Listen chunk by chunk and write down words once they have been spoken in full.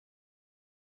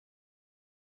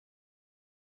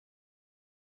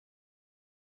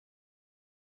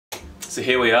So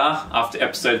here we are, after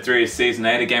episode 3 of season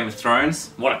 8 of Game of Thrones.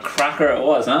 What a cracker it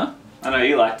was, huh? I know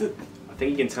you liked it. I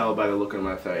think you can tell by the look on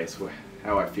my face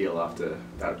how I feel after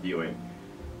that viewing.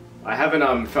 I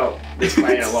haven't felt this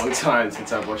way in a long time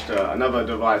since I've watched another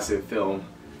divisive film.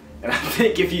 And I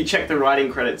think if you check the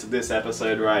writing credits of this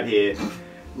episode right here,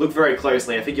 look very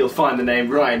closely, I think you'll find the name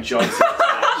Rian Johnson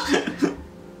attached.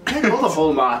 All the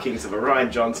hallmarkings of a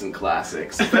Rian Johnson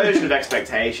classic. Subversion of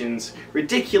expectations,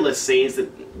 ridiculous scenes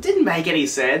that didn't make any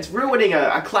sense, ruining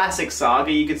a classic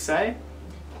saga, you could say.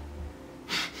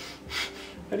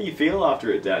 How do you feel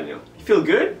after it, Daniel? You feel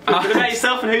good? Feel good about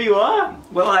yourself and who you are?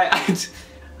 Well,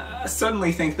 I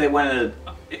certainly think they went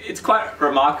it's quite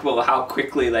remarkable how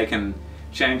quickly they can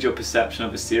change your perception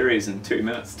of a series in 2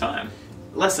 minutes time.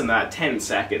 Less than that, 10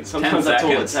 seconds. Sometimes that's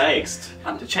all it takes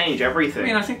to change everything. I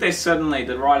mean, I think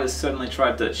the writers certainly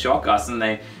tried to shock us, and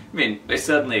they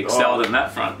certainly excelled in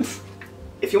that front.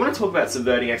 If you want to talk about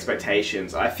subverting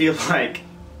expectations, I feel like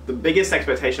the biggest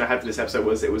expectation I had for this episode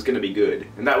was it was going to be good,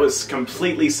 and that was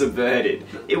completely subverted.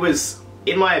 It was,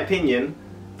 in my opinion,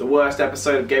 the worst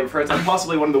episode of Game of Thrones, and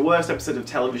possibly one of the worst episodes of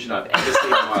television I've ever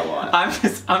seen in my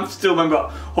life. I'm still remember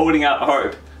holding out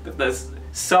hope that there's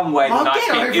some way the Night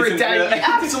King isn't really...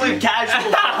 absolute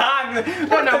casual. I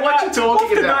don't know what you're talking about.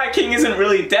 What if the Night King isn't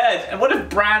really dead? And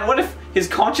what if his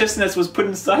consciousness was put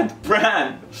inside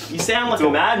Bran? You sound like a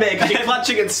madman because you're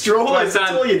clutching at straws.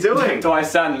 That's all you're doing. Do I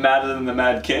sound madder than the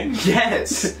Mad King?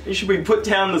 Yes. You should be put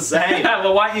down the same.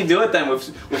 Well, why don't you do it then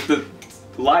with the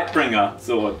Lightbringer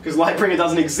sword? Because Lightbringer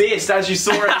doesn't exist, as you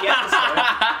saw in the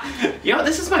episode. You know,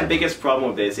 this is my biggest problem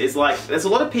with this, is like, there's a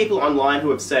lot of people online who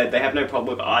have said they have no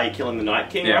problem with Arya killing the Night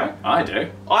King, right? I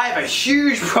do. I have a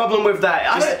huge problem with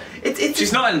that.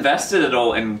 She's not invested at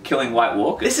all in killing White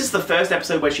Walkers. This is the first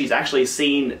episode where she's actually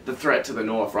seen the threat to the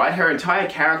north, right? Her entire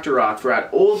character arc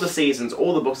throughout all the seasons,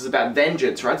 all the books, is about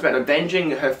vengeance, right? It's about avenging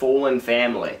her fallen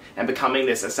family and becoming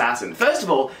this assassin. First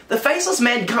of all, the Faceless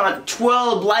Men can't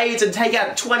twirl blades and take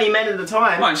out 20 men at a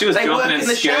time. Well, and she was jumping and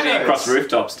skirting across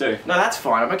rooftops too. No, that's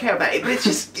fine. I'm okay with that. But it's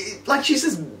just, like, she's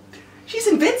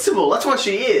invincible. That's what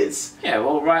she is. Yeah,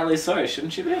 well, rightly so.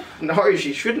 Shouldn't she be? No,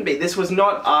 she shouldn't be. This was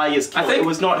not Arya's kill. It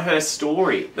was not her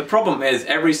story. The problem is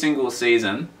every single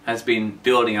season has been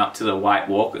building up to the White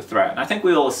Walker threat. And I think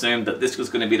we all assumed that this was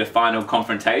going to be the final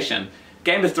confrontation.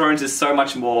 Game of Thrones is so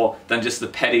much more than just the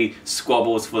petty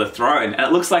squabbles for the throne, and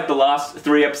it looks like the last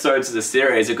 3 episodes of the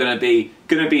series are going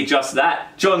to be just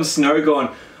that. Jon Snow going,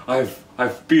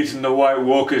 I've beaten the White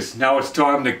Walkers. Now it's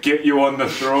time to get you on the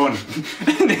throne.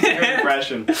 Your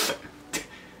impression.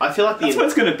 I feel like that's what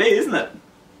it's going to be, isn't it?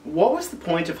 What was the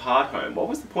point of Hardhome? What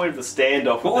was the point of the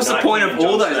standoff? What was the point of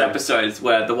all those episodes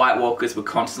where the White Walkers were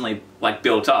constantly like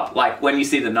built up? Like when you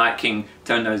see the Night King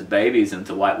turn those babies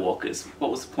into White Walkers.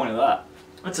 What was the point of that?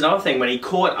 That's another thing. When he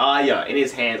caught Arya in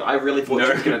his hands, I really thought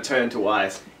she was going to turn to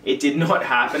ice. It did not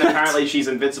happen. Apparently she's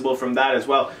invincible from that as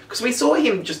well. Because we saw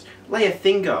him just lay a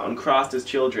finger on Craster's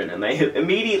children and they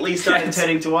immediately started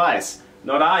turning to ice.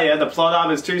 Not Arya, the plot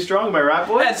armor is too strong, am I right,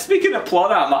 boys? Yeah, speaking of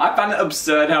plot armor, I found it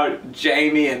absurd how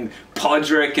Jaime and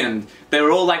Podrick and they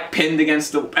were all like pinned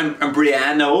against the... and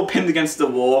Brienne, they were all pinned against the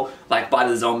wall, like by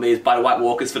the zombies, by the White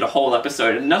Walkers for the whole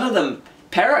episode, and none of them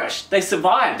perished. They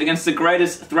survived against the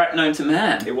greatest threat known to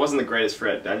man. It wasn't the greatest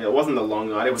threat, Daniel. It wasn't the long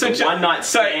night. It was a one-night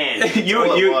stand.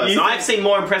 I've seen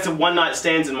more impressive one-night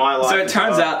stands in my life. So it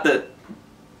turns out that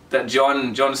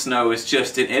Jon Snow was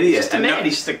just an idiot. Just a man.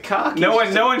 He's just a cock. No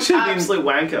one should have been absolute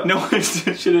wanker. No one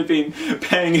should have been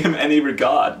paying him any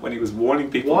regard when he was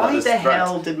warning people. Why the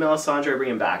hell did Melisandre bring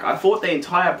him back? I thought the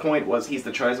entire point was he's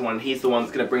the chosen one. He's the one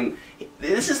that's going to bring.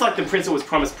 This is like the prince that was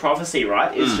promised prophecy,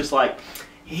 right? It's just like.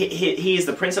 He is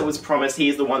the prince that was promised, he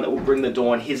is the one that will bring the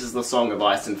dawn, his is the song of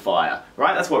ice and fire.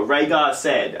 Right? That's what Rhaegar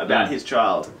said about his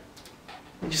child.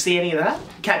 Did you see any of that?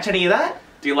 Catch any of that?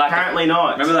 Do you like Apparently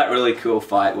not. Remember that really cool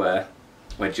fight where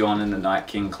Jon and the Night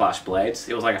King clash blades?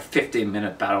 It was like a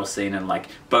 15-minute battle scene and like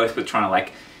both were trying to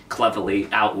like cleverly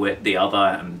outwit the other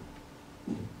and...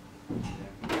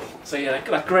 So yeah,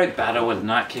 that great battle with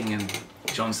Night King and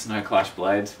Jon Snow clash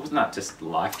blades, wasn't that just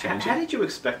life-changing? How did you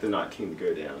expect the Night King to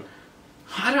go down?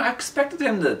 I expected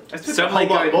him to certainly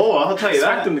go more, I'll tell you that.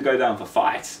 I expected him to go down for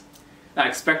fights. I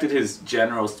expected his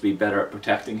generals to be better at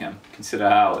protecting him. Consider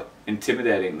how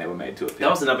intimidating they were made to appear. That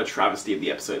was another travesty of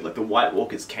the episode. Like the White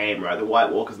Walkers came, right? The White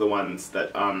Walkers are the ones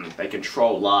that they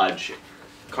control large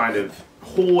kind of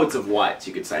hordes of whites,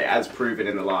 you could say, as proven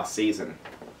in the last season.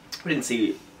 We didn't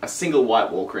see a single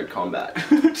White Walker in combat.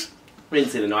 We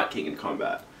didn't see the Night King in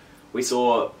combat. We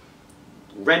saw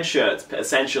red shirts,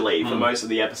 essentially, for most of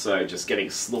the episode, just getting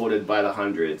slaughtered by the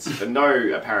hundreds for no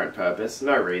apparent purpose,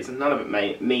 no reason. None of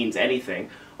it means anything.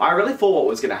 I really thought what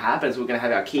was going to happen is we're going to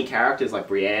have our key characters like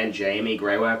Brienne, Jaime,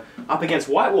 Grey Worm up against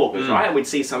White Walkers, right? And we'd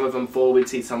see some of them fall, we'd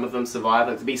see some of them survive.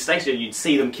 Like, to be stationed, you'd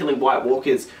see them killing White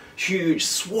Walkers, huge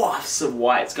swaths of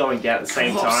whites going down at the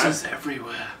same time. Corpses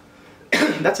everywhere.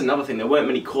 That's another thing. There weren't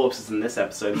many corpses in this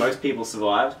episode. Most people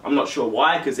survived. I'm not sure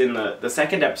why, because in the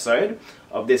second episode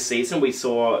of this season, we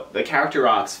saw the character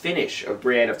arc's finish of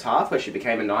Brienne of Tarth, where she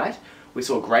became a knight. We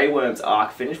saw Grey Worm's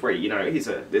arc finish, where, you know, he's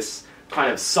this kind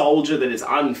of soldier that is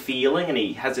unfeeling, and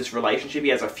he has this relationship. He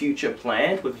has a future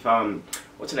planned with,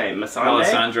 what's her name? Masande?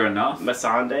 Alessandra enough.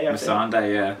 Masande, I think.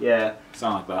 Masande, yeah. Yeah.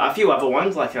 Something like that. A few other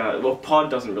ones, like, well,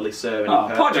 Pod doesn't really serve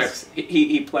any purpose. Pod,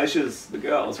 he pleasures the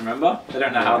girls, remember? They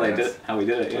don't know how we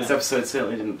did it. Yeah. This episode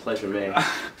certainly didn't pleasure me.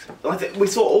 Like, we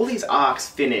saw all these arcs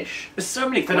finish. There's so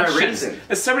many for questions. no reason.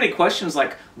 There's so many questions,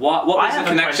 like, what was the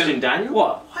connection? Question, Daniel.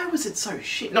 What? Why was it so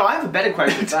shit? No, I have a better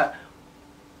question. That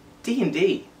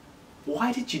D&D.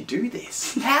 Why did you do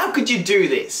this? How could you do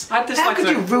this? How could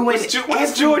you ruin everything? What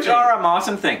does George R.R.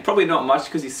 Martin think? Probably not much,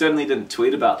 because he certainly didn't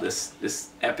tweet about this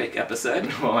epic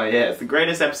episode. Oh yeah, it's the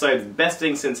greatest episode, best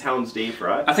thing since Helm's Deep,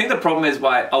 right? I think the problem is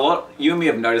you and me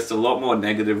have noticed a lot more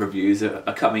negative reviews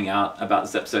are coming out about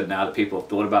this episode now that people have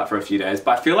thought about for a few days.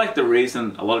 But I feel like the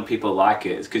reason a lot of people like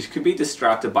it is because you could be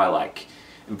distracted by like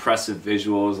impressive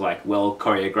visuals, like well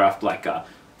choreographed, like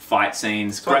fight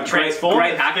scenes, great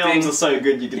acting. Films are so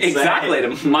good, you can exactly,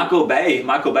 say. The Michael Bay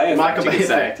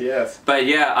effect, yes. But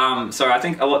yeah, so I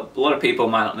think a lot of people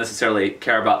might not necessarily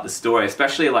care about the story,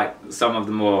 especially like some of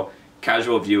the more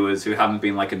casual viewers who haven't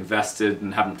been like invested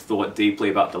and haven't thought deeply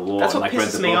about the lore. That's and what like read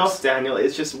pisses the me books. off, Daniel.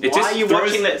 It's just why are you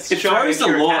watching that show? It throws the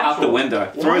lore out the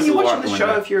window. Why are you watching the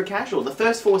show if you're a casual? The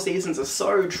first 4 seasons are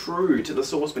so true to the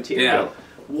source material. Yeah.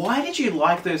 Why did you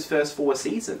like those first 4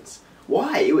 seasons?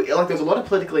 Why? Like, there was a lot of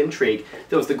political intrigue.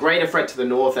 There was the greater threat to the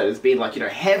north that has been, like, you know,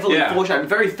 heavily foreshadowed. The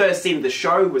very first scene of the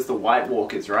show was the White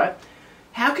Walkers, right?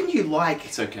 How can you like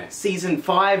season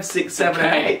 5, 6, 7,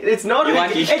 and 8? It's not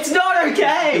okay. It's not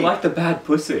okay. You like the bad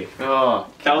pussy. Oh,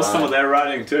 that was some of their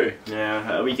writing too.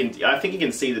 Yeah, we can. I think you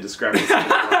can see the discrepancy in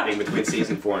the writing between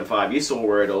season 4 and 5. You saw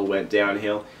where it all went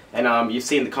downhill, and you've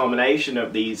seen the culmination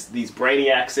of these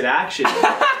brainiacs in action.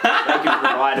 They can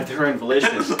provide of their own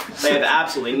volition. They have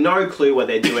absolutely no clue what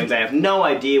they're doing. They have no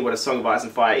idea what A Song of Ice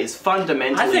and Fire is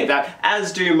fundamentally about,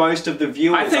 as do most of the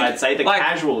viewers, I'd say, the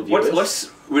casual viewers.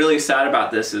 What's really sad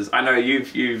about this is, I know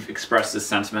you've expressed this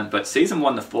sentiment, but season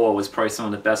 1 to 4 was probably some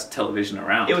of the best television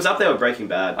around. It was up there with Breaking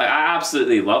Bad. Like, I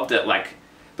absolutely loved it. Like,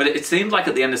 but it seemed like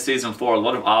at the end of season 4, a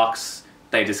lot of arcs,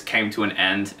 they just came to an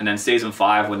end, and then season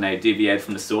 5, when they deviated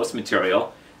from the source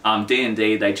material,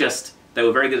 D&D, they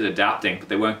were very good at adapting, but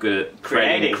they weren't good at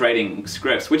creating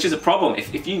scripts, which is a problem.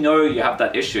 If you know you have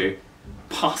that issue,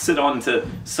 pass it on to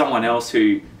someone else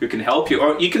who can help you,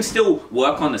 or you can still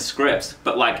work on the scripts,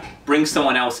 but like bring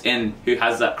someone else in who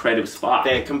has that creative spark.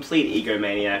 They're complete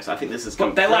egomaniacs. I think this is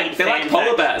complete. They're like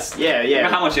polar bears. Yeah, yeah.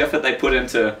 Remember how much effort they put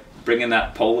into bringing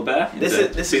that polar bear?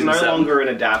 This is no longer an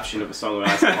adaptation of A Song of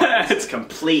Ice and Fire. It's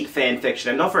complete fan fiction,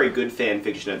 and not very good fan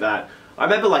fiction at that. I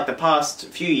remember like the past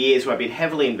few years where I've been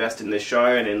heavily invested in this show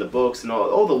and in the books and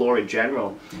all the lore in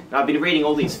general. And I've been reading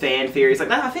all these fan theories.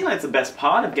 Like, I think that's the best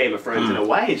part of Game of Thrones in a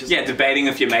way. It's just, debating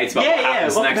with your mates about what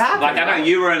happens next. Like, I know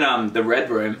you were in the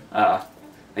Red Room, a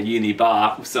uni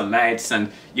bar with some mates,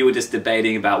 and you were just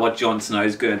debating about what Jon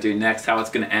Snow's going to do next, how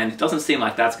it's going to end. It doesn't seem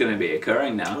like that's going to be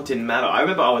occurring now. It didn't matter. I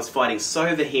remember I was fighting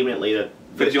so vehemently that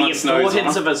the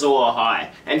importance of Azor Ahai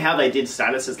and how they did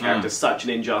Stannis' character such an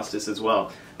injustice as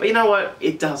well. But you know what?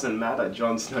 It doesn't matter.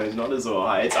 Jon Snow's not Azor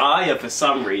Ahai. It's Arya for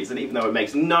some reason, even though it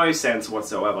makes no sense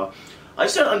whatsoever. I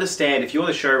just don't understand, if you're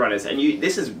the showrunners and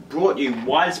this has brought you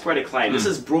widespread acclaim, this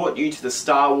has brought you to the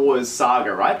Star Wars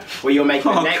saga, right? Where you're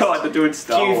making the next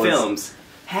few films.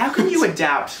 How can you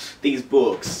adapt these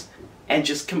books and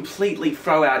just completely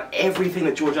throw out everything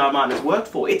that George R.R. Martin has worked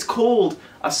for? It's called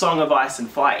A Song of Ice and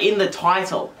Fire. In the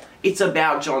title, it's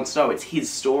about Jon Snow. It's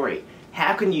his story.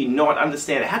 How can you not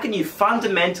understand it? How can you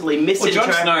fundamentally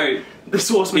misinterpret the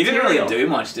source material? He didn't really do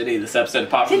much, did he, this episode?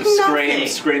 Apart from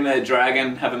scream at a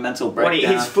dragon, have a mental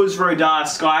breakdown. His Fuzrodar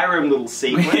Skyrim little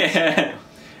sequence. Yeah.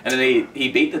 And then he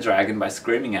beat the dragon by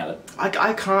screaming at it.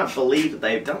 I can't believe that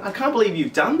they've done... I can't believe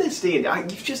you've done this, Dean.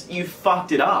 You've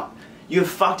fucked it up. You've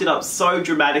fucked it up so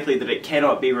dramatically that it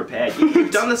cannot be repaired.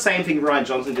 You've done the same thing Rian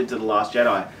Johnson did to The Last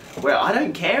Jedi, where I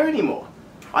don't care anymore.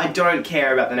 I don't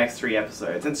care about the next 3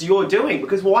 episodes. It's your doing,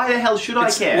 because why the hell should I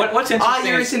care? What's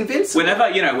interesting is invincible.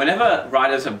 Whenever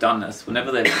writers have done this,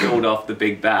 whenever they've killed off the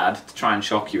big bad to try and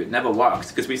shock you, it never works.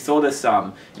 Because we saw this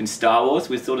in Star Wars,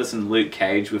 we saw this in Luke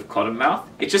Cage with Cottonmouth.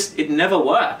 It never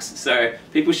works. So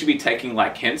people should be taking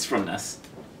like hints from this.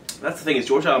 That's the thing is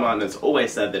George R.R. Martin has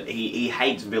always said that he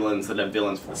hates villains that are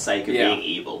villains for the sake of being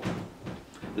evil.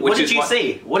 What did you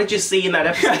see? What did you see in that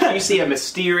episode? Did you see a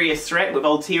mysterious threat with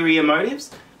ulterior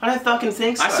motives? I don't fucking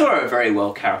think so. I saw a very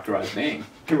well characterized being.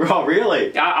 Oh,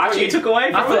 really? Actually, you took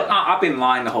away from it? I've been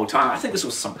lying the whole time. I think this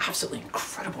was some absolutely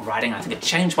incredible writing. I think it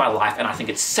changed my life, and I think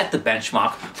it set the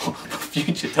benchmark for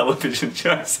future television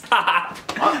shows.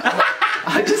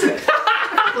 I just...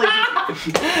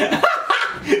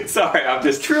 Sorry, I've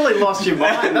just truly lost your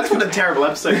mind. That's what a terrible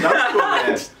episode does to a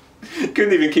man.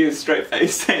 Couldn't even keep a straight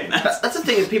face saying that. That's the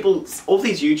thing is people, all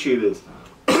these YouTubers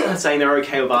saying they're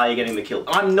okay with Arya getting the kill.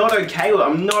 I'm not okay with it.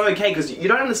 I'm not okay because you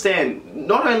don't understand.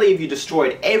 Not only have you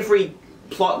destroyed every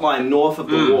plot line north of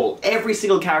the wall, every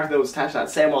single character that was attached to that,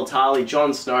 Samwell Tarly,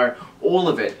 Jon Snow, all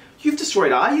of it. You've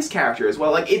destroyed Arya's character as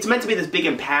well. Like, it's meant to be this big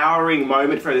empowering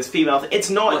moment for this female. It's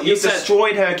not. Well, you've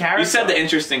destroyed her character. You said the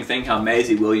interesting thing how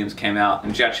Maisie Williams came out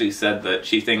and she actually said that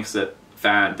she thinks that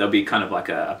there'll be kind of like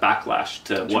a backlash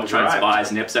to what transpires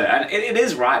in the episode. And it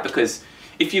is right, because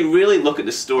if you really look at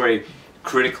the story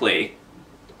critically,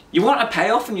 you want a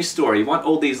payoff in your story. You want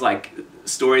all these like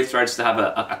story threads to have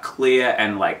a clear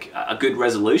and like a good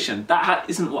resolution. That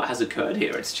isn't what has occurred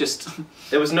here. It's just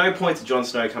there was no point to Jon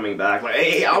Snow coming back. Like,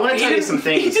 hey, I want to tell you some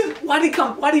things. Why did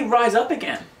he rise up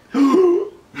again?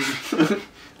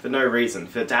 For no reason.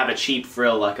 To have a cheap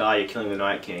thrill like, you're killing the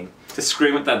Night King. To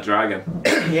scream at that dragon.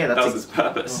 Yeah, that was his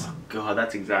purpose. Oh, God,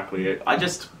 that's exactly it.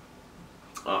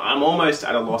 I'm almost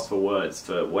at a loss for words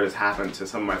for what has happened to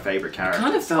some of my favourite characters. It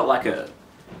kind of felt like a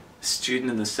student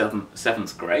in the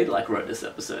seventh grade wrote this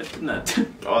episode, didn't it?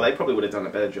 Oh, they probably would have done a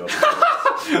better job.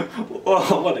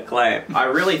 Well, what a claim. I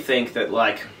really think that,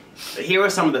 like, here are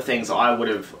some of the things I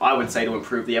would say to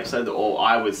improve the episode, or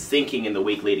I was thinking in the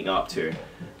week leading up to.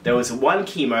 There was one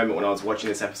key moment when I was watching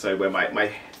this episode where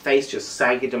my face just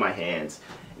sank into my hands.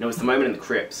 And it was the moment in the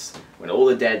crypts when all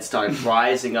the dead started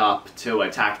rising up to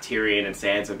attack Tyrion and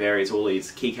Sansa, Varys, all these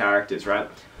key characters, right?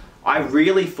 I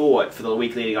really thought, for the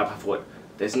week leading up, I thought,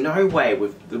 there's no way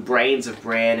with the brains of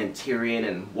Bran and Tyrion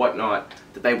and whatnot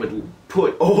that they would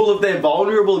put all of their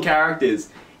vulnerable characters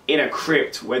in a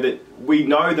crypt where we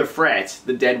know the threat,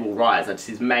 the dead will rise. That's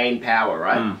his main power,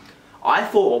 right? I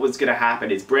thought what was going to happen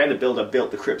is Bran the Builder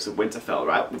built the crypts of Winterfell,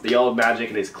 right? With the old magic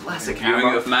and his classic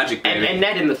hammer. Of magic, baby. And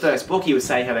Ned in the first book, he was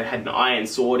saying how they had an iron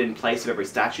sword in place of every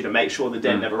statue to make sure the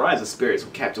dead never rise. The spirits were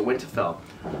kept to Winterfell.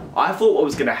 I thought what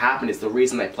was going to happen is the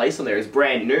reason they placed them there is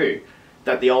Bran knew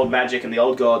that the old magic and the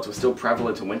old gods were still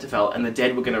prevalent in Winterfell and the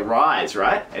dead were going to rise,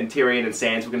 right? And Tyrion and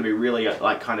Sansa were going to be really,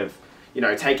 like, kind of, you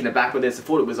know, taken aback with this. I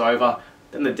thought it was over.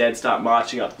 Then the dead start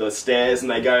marching up the stairs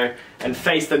and they go and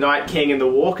face the Night King and the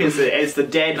Walkers as the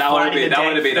dead fighting the dead. That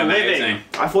would have been amazing. Living.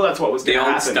 I thought that's what was going to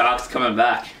happen. The old Stark's coming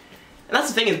back. And that's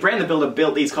the thing is Bran the Builder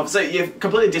built these coffins. So you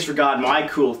completely disregard my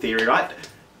cool theory, right?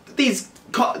 These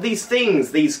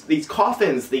things, these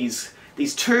coffins, these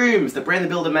tombs that Bran the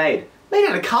Builder made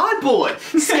out of cardboard.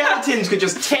 Skeletons could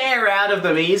just tear out of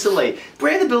them easily.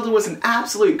 Bran the Builder was an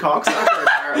absolute cocksucker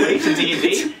apparently to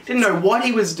D&D. Didn't know what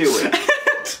he was doing.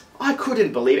 I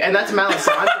couldn't believe it. And that's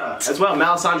Melisandre as well.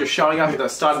 Melisandre showing up at the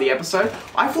start of the episode.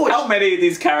 I thought... How many of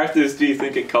these characters do you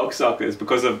think are cocksuckers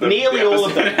because of the Nearly all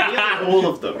of them. Nearly all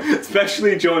of them.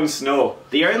 Especially Jon Snow.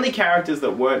 The only characters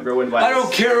that weren't ruined by I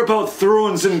don't care about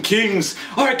thrones and kings.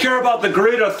 I care about the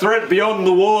greater threat beyond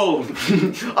the wall.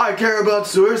 I care about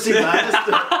Cersei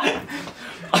Lannister.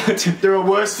 There are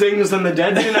worse things than the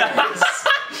dead Daenerys.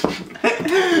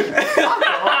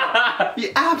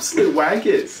 You absolute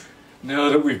wankers. Now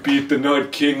that we've beat the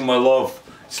Night King, my love,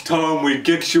 it's time we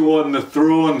get you on the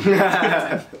throne.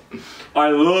 I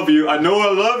love you. I know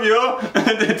I love you.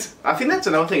 I think that's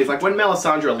another thing. It's like when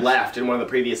Melisandre left in one of the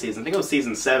previous seasons, I think it was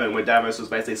season 7, where Davos was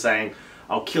basically saying,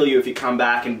 I'll kill you if you come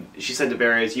back, and she said to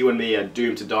Varys, you and me are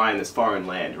doomed to die in this foreign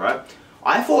land, right?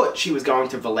 I thought she was going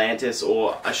to Volantis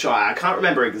or a Shire. I can't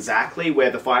remember exactly where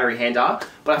the Fiery Hand are,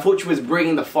 but I thought she was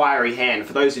bringing the Fiery Hand.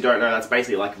 For those who don't know, that's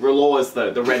basically like R'hllor's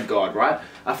the Red God, right?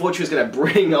 I thought she was going to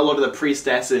bring a lot of the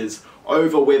priestesses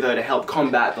over with her to help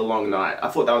combat the Long Night. I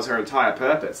thought that was her entire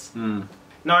purpose.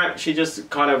 No, she just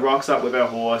kind of rocks up with her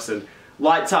horse and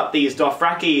lights up these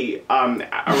Dothraki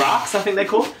Araks, I think they're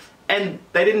called. And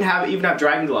they didn't even have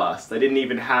Dragonglass. They didn't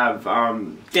even have...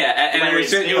 yeah, and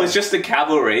it was just the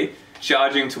cavalry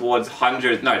charging towards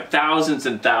thousands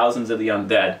and thousands of the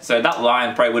undead. So that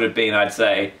line probably would have been, I'd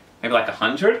say, maybe like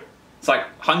 100? It's like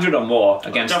 100 or more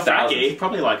against thousands.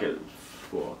 Probably like a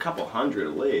couple hundred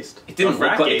at least. It didn't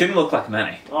look like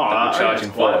many that were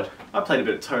charging forward. I played a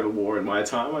bit of Total War in my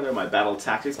time. I know my battle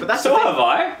tactics, but that's so have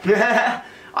I.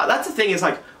 That's the thing is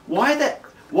like, why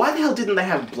Why the hell didn't they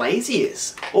have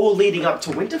Blaziers all leading up to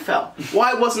Winterfell?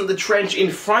 Why wasn't the trench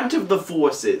in front of the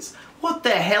forces? What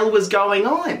the hell was going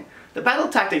on? The battle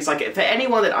tactics, like, for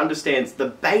anyone that understands the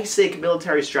basic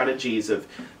military strategies of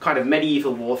kind of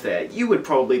medieval warfare, you would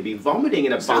probably be vomiting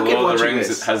in a bucket Lord of the watching Rings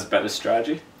this. has better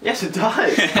strategy. Yes, it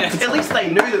does. At least they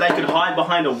knew that they could hide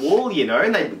behind a wall, you know,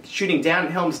 and they shooting down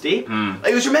at Helm's Deep.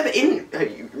 It was, remember,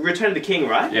 in Return of the King,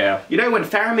 right? Yeah. You know, when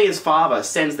Faramir's father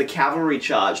sends the cavalry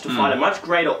charge to fight a much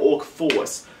greater orc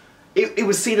force, it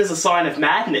was seen as a sign of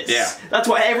madness. Yeah. That's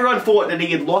why everyone thought that he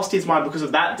had lost his mind because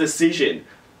of that decision.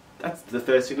 That's the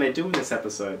first thing they do in this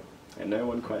episode, and no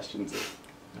one questions it.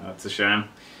 Oh, that's a shame.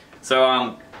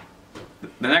 So,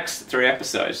 the next 3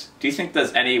 episodes, do you think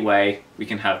there's any way we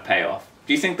can have payoff?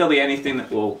 Do you think there'll be anything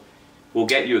that will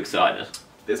get you excited?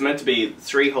 There's meant to be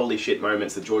 3 holy shit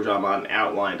moments that George R.R. Martin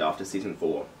outlined after season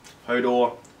 4.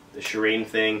 Hodor, the Shireen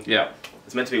thing. Yeah.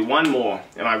 There's meant to be one more,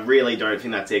 and I really don't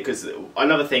think that's it, because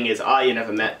another thing is, Arya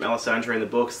never met Melisandre in the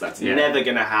books. That's never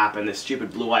going to happen. This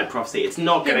stupid blue-eyed prophecy, it's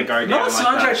not going to go down like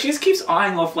Melisandre, that. she just keeps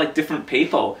eyeing off, like, different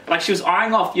people. Like, she was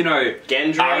eyeing off, you know,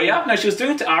 Gendry. Arya. No, she was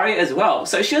doing it to Arya as well.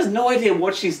 So she has no idea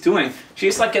what she's doing. She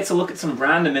just, like, gets a look at some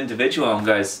random individual and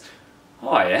goes,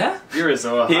 oh, yeah? You're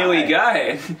Azor. Here we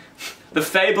go. The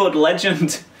fabled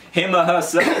legend, him or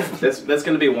herself. There's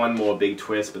going to be one more big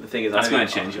twist, but the thing is, That's going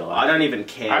to change your life. I don't even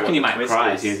care. I reckon what you the might twist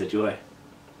cry is. tears of joy.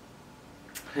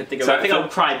 I think I'll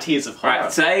cry tears of horror.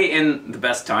 Right, say in the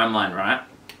best timeline, right?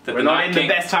 That We're not in the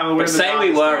best timeline. But say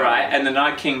we were, right, and the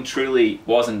Night King truly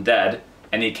wasn't dead,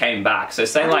 and he came back. So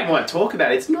say, I like... don't want to talk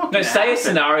about it. It's not No, gonna say happen. a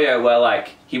scenario where,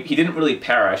 like, he didn't really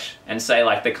perish, and say,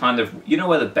 like, the kind of... You know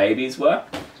where the babies were?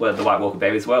 Where the White Walker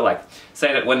babies were? Like,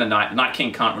 say that when the Night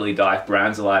King can't really die if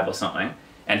Bran's alive or something,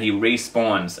 and he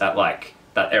respawns at, like,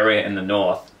 that area in the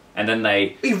north, and then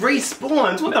they... He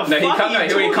respawns? What the fuck he are you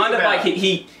talking kind of, about? like,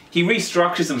 he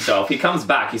restructures himself. He comes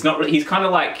back. He's not really... He's kind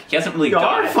of, like... He hasn't really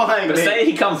died. horrifying, But man. say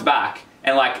he comes back,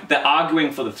 and, like, they're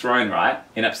arguing for the throne, right?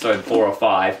 In episode 4 or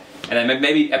 5. And then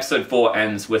maybe episode 4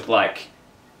 ends with, like,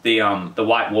 the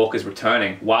White Walkers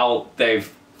returning while they've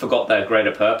forgot their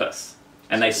greater purpose.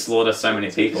 And they slaughter so many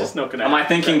people. It's just not gonna Am I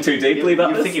happen. thinking too deeply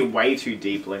about You're this? thinking way too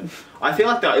deeply. I feel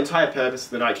like the entire purpose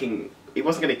of the Night King, he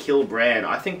wasn't going to kill Bran.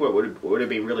 I think what would have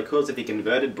been really cool is if he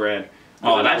converted Bran.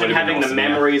 Oh, that imagine would've been having awesome, the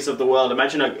memories of the world.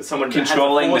 Imagine someone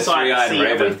Controlling who has the the foresight to three-eyed see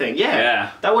raven. everything.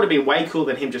 Yeah. That would have been way cool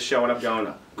than him just showing up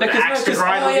going,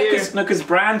 Because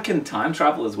Bran can time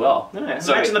travel as well. Yeah,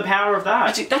 So imagine the power of that.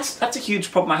 actually, that's a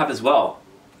huge problem I have as well.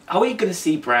 Are we going to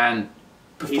see Bran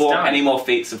perform done. any more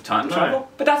feats of time No. travel?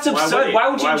 But that's Why would absurd. he?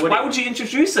 Why would you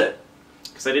introduce it?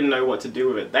 Because they didn't know what to do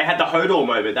with it. They had the Hodor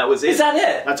moment. That was it. Is that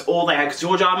it? That's all they had. Because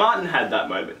George R.R. Martin had that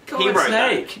moment. He God's wrote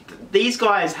sake. that. These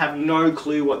guys have no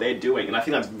clue what they're doing, and I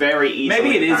think that's very easy.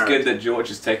 Maybe it is good that George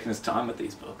has taken his time with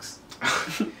these books.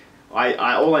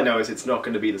 All I know is it's not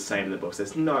going to be the same in the books.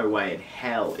 There's no way in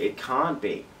hell it can't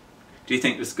be. Do you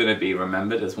think this is going to be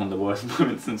remembered as one of the worst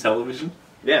moments in television?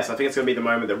 Yes, I think it's going to be the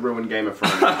moment that ruined Game of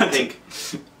Thrones. I think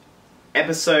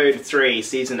Episode 3,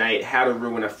 Season 8, How to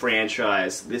Ruin a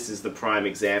Franchise, this is the prime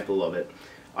example of it.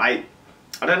 I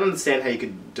don't understand how you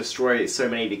could destroy so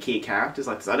many of the key characters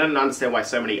like this. I don't understand why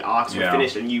so many arcs were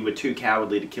finished and you were too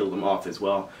cowardly to kill them off as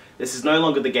well. This is no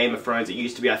longer the Game of Thrones it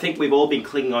used to be. I think we've all been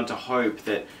clinging on to hope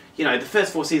that, you know, the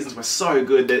first 4 seasons were so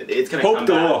good that it's going to come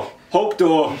back. Hope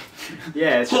door.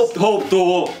 Yeah, it's just... Hope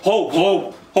door. Hope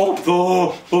door. Hope.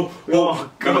 Oh, God.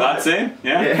 Remember that scene?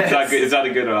 Yeah? Yes. Is that a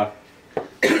good,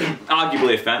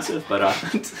 arguably offensive, but,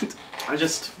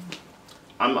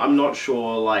 I'm not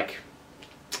sure, like...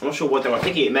 I'm not sure what they were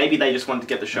thinking. Maybe they just wanted to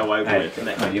get the show over with. And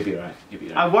no, you'll be right. You'll be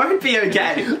right. I won't be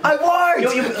okay. I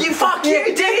won't! You fuck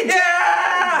you did!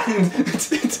 Yeah!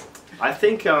 I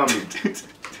think what's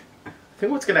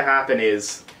going to happen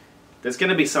is there's going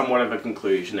to be somewhat of a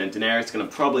conclusion, and Daenerys is going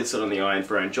to probably sit on the Iron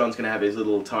Throne. Jon's going to have his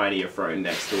little tinier throne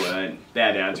next to her and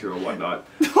bow down to her or whatnot.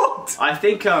 What? I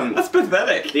think That's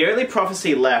pathetic. the only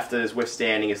prophecy left that is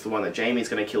withstanding is the one that Jaime's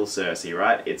going to kill Cersei,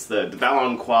 right? It's the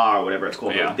Valonqua or whatever it's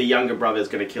called. Yeah. The younger brother is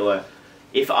going to kill her.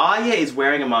 If Arya is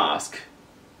wearing a mask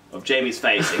of Jaime's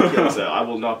face and kills her, I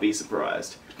will not be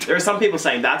surprised. There are some people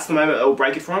saying that's the moment that will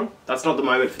break it for him. That's not the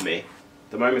moment for me.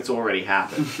 The moment's already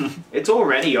happened. It's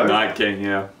already over. Night King,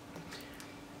 yeah.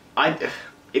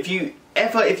 If you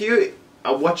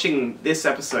are watching this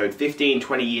episode 15,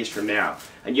 20 years from now,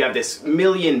 and you have this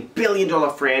 $1 billion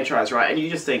franchise, right, and you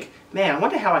just think, man, I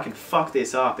wonder how I can fuck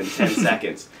this up in 10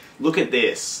 seconds. Look at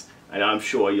this, and I'm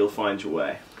sure you'll find your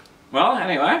way. Well,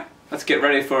 anyway, let's get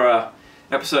ready for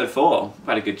episode 4. We've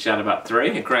had a good chat about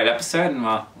 3. A great episode, and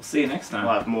we'll see you next time.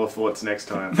 I'll have more thoughts next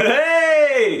time.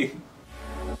 Hey!